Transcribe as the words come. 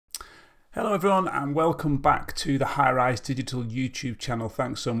Hello everyone and welcome back to the High Rise Digital YouTube channel.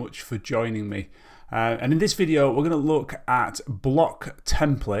 Thanks so much for joining me. And in this video we're going to look at block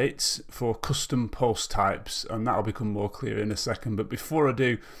templates for custom post types, and that'll become more clear in a second. But before I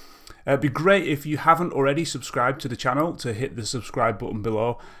do, it'd be great if you haven't already subscribed to the channel to hit the subscribe button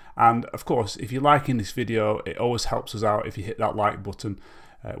below. And of course, if you're liking this video, it always helps us out if you hit that like button,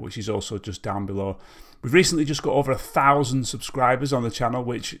 which is also just down below. We've recently just got over 1,000 subscribers on the channel,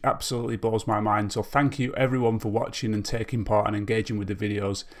 which absolutely blows my mind. So thank you everyone for watching and taking part and engaging with the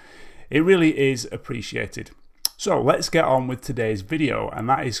videos. It really is appreciated. So let's get on with today's video, and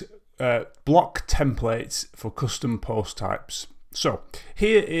that is block templates for custom post types. So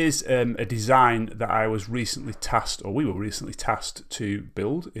here is a design that I was recently tasked, or we were recently tasked to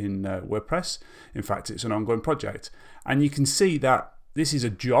build in WordPress. In fact, it's an ongoing project, and you can see that this is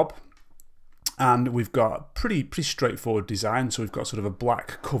a job. And we've got a pretty straightforward design. So we've got sort of a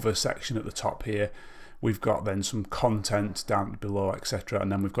black cover section at the top here. We've got then some content down below, etc.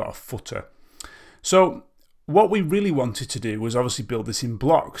 And then we've got a footer. So what we really wanted to do was obviously build this in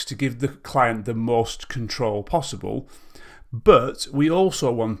blocks to give the client the most control possible. But we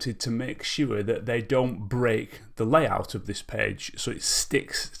also wanted to make sure that they don't break the layout of this page. So it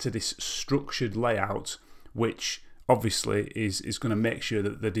sticks to this structured layout, which obviously is going to make sure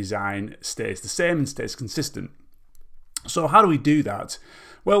that the design stays the same and stays consistent. So how do we do that?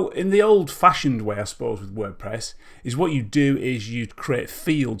 Well, in the old-fashioned way, I suppose, with WordPress, is what you do is you'd create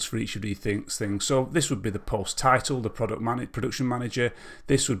fields for each of these things. So this would be the post title, the production manager.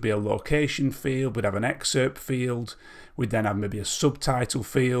 This would be a location field. We'd have an excerpt field. We'd then have maybe a subtitle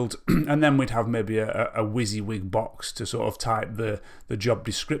field, and then we'd have maybe a WYSIWYG box to sort of type the job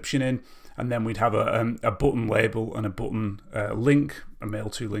description in. And then we'd have a button label and a button link, a mail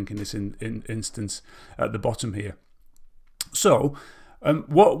to link in this instance, at the bottom here. So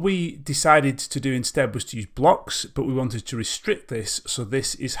what we decided to do instead was to use blocks, but we wanted to restrict this, so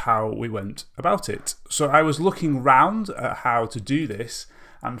this is how we went about it. So I was looking round at how to do this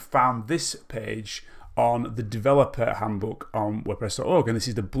and found this page on the developer handbook on WordPress.org, and this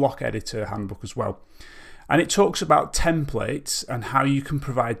is the block editor handbook as well. And it talks about templates and how you can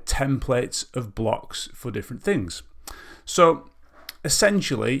provide templates of blocks for different things. So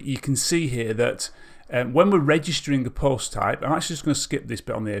essentially, you can see here that when we're registering a post type, I'm actually just going to skip this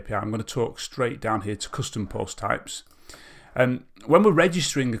bit on the API. I'm going to talk straight down here to custom post types. When we're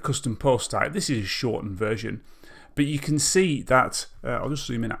registering a custom post type, this is a shortened version, but you can see that, I'll just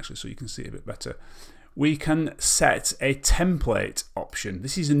zoom in actually so you can see it a bit better. We can set a template option.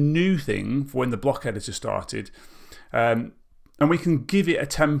 This is a new thing for when the block editor started. And we can give it a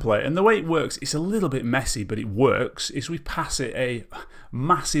template. And the way it works, it's a little bit messy, but it works, is we pass it a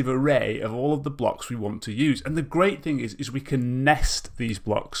massive array of all of the blocks we want to use. And the great thing is we can nest these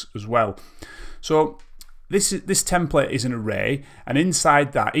blocks as well. So this template is an array, and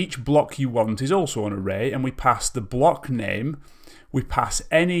inside that, each block you want is also an array, and we pass the block name, we pass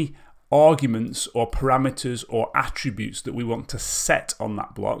any arguments or parameters or attributes that we want to set on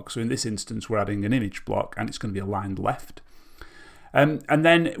that block. So in this instance, we're adding an image block, and it's going to be aligned left. And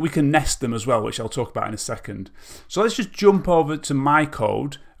then we can nest them as well, which I'll talk about in a second. So let's just jump over to my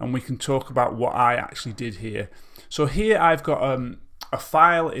code, and we can talk about what I actually did here. So here I've got a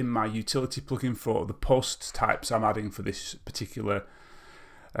file in my utility plugin for the post types I'm adding for this particular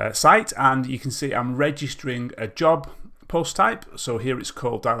site, and you can see I'm registering a job post type. So here it's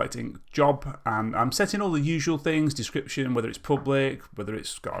called Dialect Inc. job, and I'm setting all the usual things, description, whether it's public, whether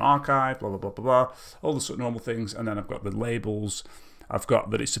it's got an archive, blah, blah, blah, blah, blah, all the sort of normal things. And then I've got the labels. I've got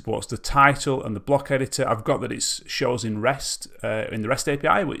that it supports the title and the block editor. I've got that it shows in REST, in the REST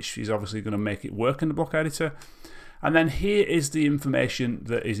API, which is obviously going to make it work in the block editor. And then here is the information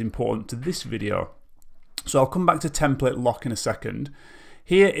that is important to this video. So I'll come back to template lock in a second.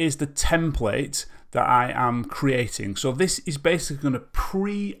 Here is the template that I am creating. So this is basically going to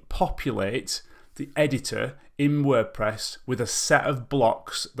pre-populate the editor in WordPress with a set of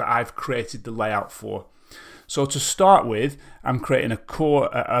blocks that I've created the layout for. So to start with, I'm creating a core,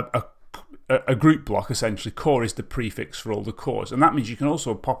 a group block essentially. Core is the prefix for all the cores, and that means you can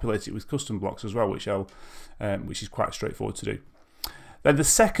also populate it with custom blocks as well, which is quite straightforward to do. Then the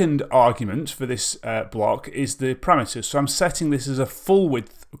second argument for this block is the parameters. So I'm setting this as a full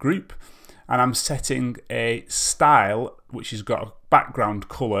width group, and I'm setting a style which has got a background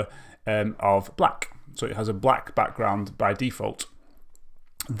color of black. So it has a black background by default.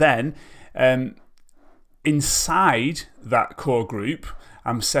 Then inside that core group,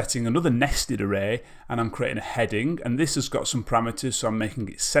 I'm setting another nested array, and I'm creating a heading, and this has got some parameters. So I'm making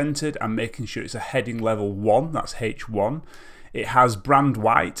it centered, I'm making sure it's a heading level 1, that's H1. It has brand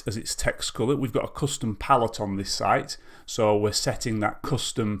white as its text colour. We've got a custom palette on this site, so we're setting that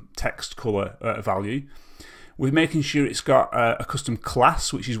custom text colour value. We're making sure it's got a custom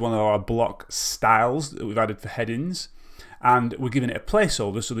class, which is one of our block styles that we've added for headings. And we're giving it a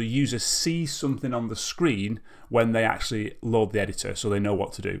placeholder so the user sees something on the screen when they actually load the editor, so they know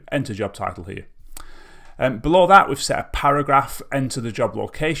what to do. Enter job title here. Below that, we've set a paragraph, enter the job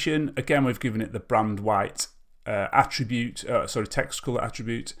location. Again, we've given it the brand white text color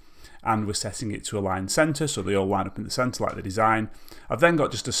attribute, and we're setting it to align center, so they all line up in the center like the design. I've then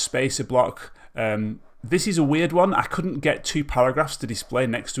got just a spacer block. This is a weird one. I couldn't get two paragraphs to display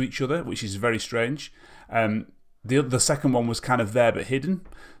next to each other, which is very strange. The second one was kind of there but hidden,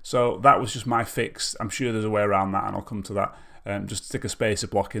 so that was just my fix. I'm sure there's a way around that, and I'll come to that. Just stick a spacer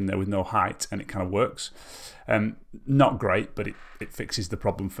block in there with no height, and it kind of works. Not great, but it fixes the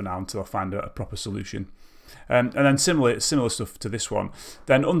problem for now until I find a proper solution. And then similar stuff to this one.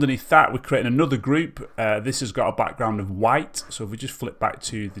 Then underneath that, we're creating another group. This has got a background of white, so if we just flip back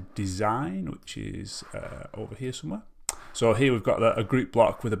to the design, which is over here somewhere. So here we've got a group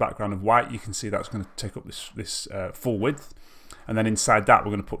block with a background of white. You can see that's going to take up this full width, and then inside that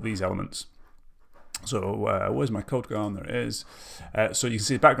we're going to put these elements. So where's my code gone? There it is. So you can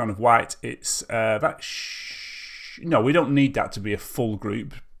see the background of white. It's no, we don't need that to be a full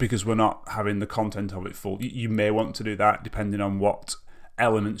group because we're not having the content of it full. You may want to do that depending on what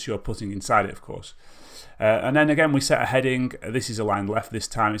elements you're putting inside it, of course. And then again, we set a heading. This is aligned left this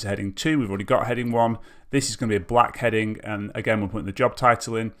time. It's a heading 2. We've already got a heading 1. This is going to be a black heading, and again, we're putting the job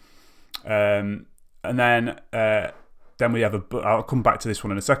title in. And then we have I'll come back to this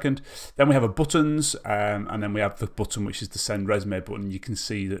one in a second. Then we have a buttons, and then we have the button which is the send resume button. You can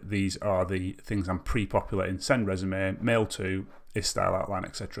see that these are the things I'm pre-populating: send resume, mail to, is style outline,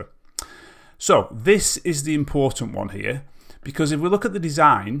 etc. So this is the important one here, because if we look at the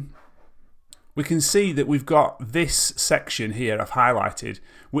design, we can see that we've got this section here I've highlighted,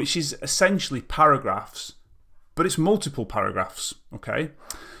 which is essentially paragraphs, but it's multiple paragraphs. Okay,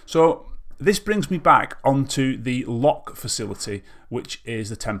 so this brings me back onto the lock facility, which is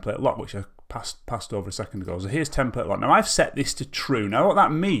the template lock, which I passed over a second ago. So here's template lock. Now I've set this to true. Now what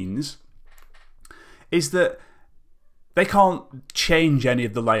that means is that they can't change any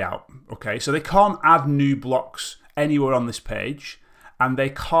of the layout. Okay, so they can't add new blocks anywhere on this page, and they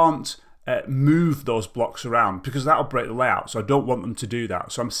can't move those blocks around because that'll break the layout. So I don't want them to do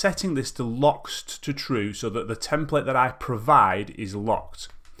that. So I'm setting this to locked to true so that the template that I provide is locked.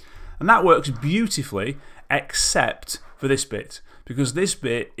 And that works beautifully, except for this bit, because this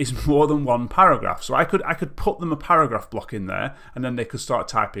bit is more than one paragraph. So I could put them a paragraph block in there, and then they could start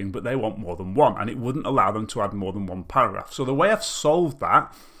typing, but they want more than one, and it wouldn't allow them to add more than one paragraph. So the way I've solved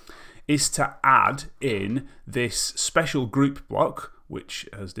that is to add in this special group block, which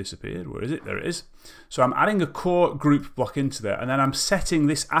has disappeared. Where is it? There it is. So I'm adding a core group block into there, and then I'm setting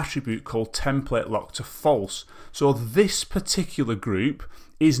this attribute called template lock to false. So this particular group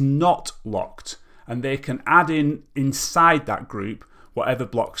is not locked, and they can add in inside that group whatever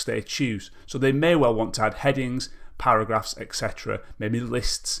blocks they choose. So they may well want to add headings, paragraphs, etc., maybe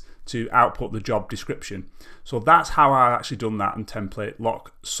lists to output the job description. So that's how I've actually done that, and template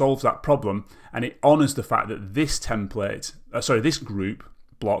lock solves that problem, and it honors the fact that this template, this group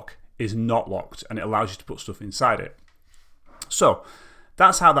block is not locked, and it allows you to put stuff inside it. So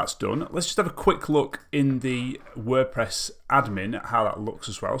that's how that's done. Let's just have a quick look in the WordPress admin at how that looks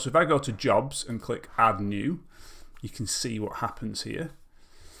as well. So if I go to jobs and click add new, you can see what happens here.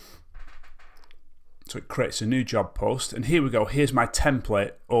 So it creates a new job post, and here we go. Here's my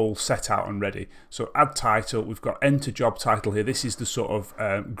template all set out and ready. So add title, we've got enter job title here. This is the sort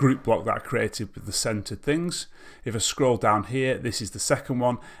of group block that I created with the centered things. If I scroll down here, this is the second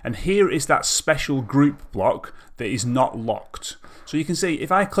one, and here is that special group block that is not locked. So you can see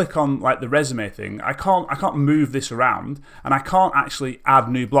if I click on like the resume thing, I can't move this around, and I can't actually add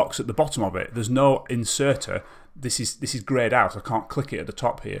new blocks at the bottom of it. There's no inserter. This is grayed out. I can't click it at the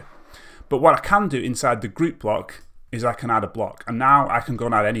top here. But what I can do inside the group block is I can add a block, and now I can go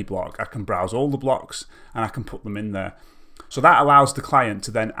and add any block. I can browse all the blocks and I can put them in there. So that allows the client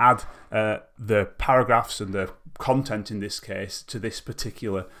to then add the paragraphs and the content in this case to this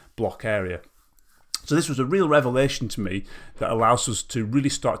particular block area. So this was a real revelation to me that allows us to really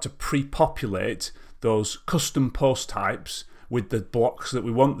start to pre-populate those custom post types with the blocks that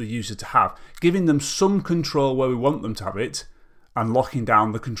we want the user to have, giving them some control where we want them to have it, and locking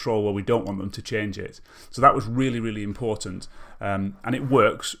down the control where we don't want them to change it. So that was really, really important, and it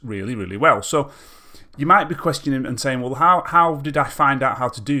works really, really well. So you might be questioning and saying, well, how did I find out how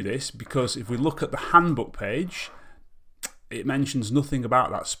to do this? Because if we look at the handbook page, it mentions nothing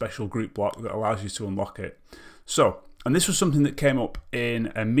about that special group block that allows you to unlock it. So, and this was something that came up in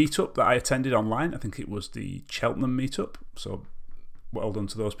a meetup that I attended online. I think it was the Cheltenham meetup. So well done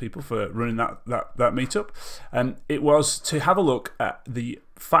to those people for running that meetup. And it was to have a look at the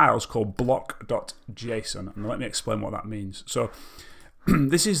files called block.json. And let me explain what that means. So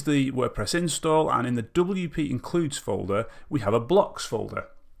this is the WordPress install, and in the WP includes folder, we have a blocks folder.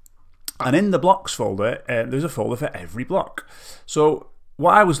 And in the blocks folder, there's a folder for every block. So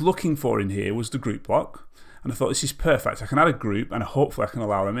what I was looking for in here was the group block. And I thought, this is perfect. I can add a group and hopefully I can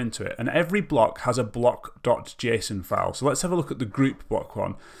allow them into it. And every block has a block.json file. So let's have a look at the group block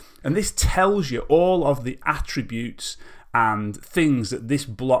one. And this tells you all of the attributes and things that this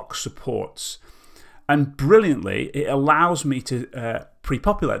block supports. And brilliantly, it allows me to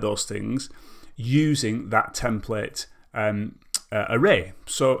pre-populate those things using that template array.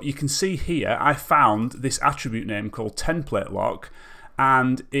 So you can see here, I found this attribute name called template lock,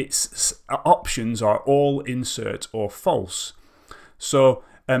 and its options are all insert or false. So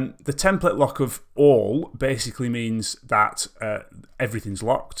the template lock of all basically means that everything's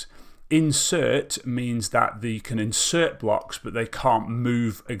locked. Insert means that you can insert blocks, but they can't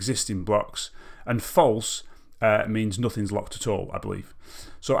move existing blocks. And false means nothing's locked at all, I believe.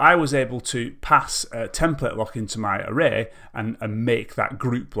 So I was able to pass a template lock into my array and make that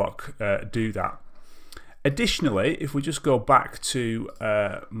group block do that. Additionally, if we just go back to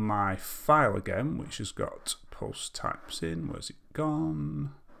my file again, which has got post types in, where's it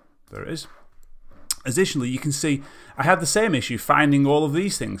gone? There it is. Additionally, you can see I had the same issue finding all of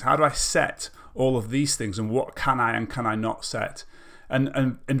these things. How do I set all of these things, and what can I and can I not set?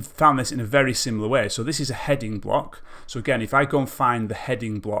 And found this in a very similar way. So this is a heading block. So again, if I go and find the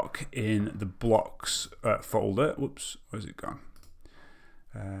heading block in the blocks folder, whoops, where's it gone?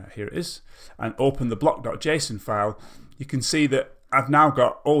 Here it is, and open the block.json file, you can see that I've now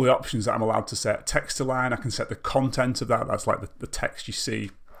got all the options that I'm allowed to set. Text align, I can set the content of that, that's like the text you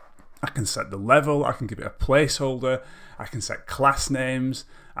see. I can set the level, I can give it a placeholder, I can set class names,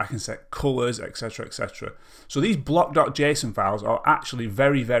 I can set colors, etc, etc. So these block.json files are actually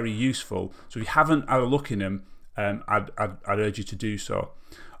very, very useful. So if you haven't had a look in them, I'd urge you to do so.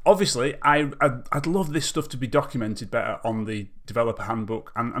 Obviously, I'd love this stuff to be documented better on the developer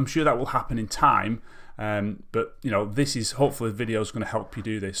handbook, and I'm sure that will happen in time. But you know, this is hopefully the video is going to help you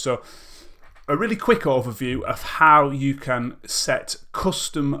do this. So, a really quick overview of how you can set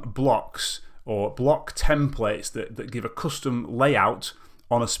custom blocks or block templates that give a custom layout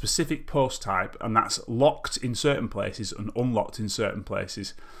on a specific post type, and that's locked in certain places and unlocked in certain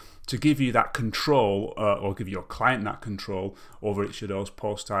places, to give you that control or give your client that control over each of those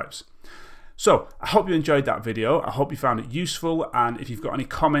post types. So I hope you enjoyed that video. I hope you found it useful, and if you've got any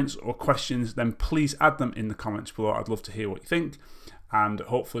comments or questions, then please add them in the comments below. I'd love to hear what you think, and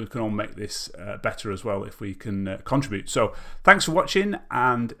hopefully we can all make this better as well if we can contribute. So thanks for watching,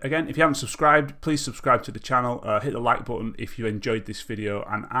 and again, if you haven't subscribed, please subscribe to the channel, hit the like button if you enjoyed this video,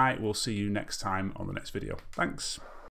 and I will see you next time on the next video. Thanks.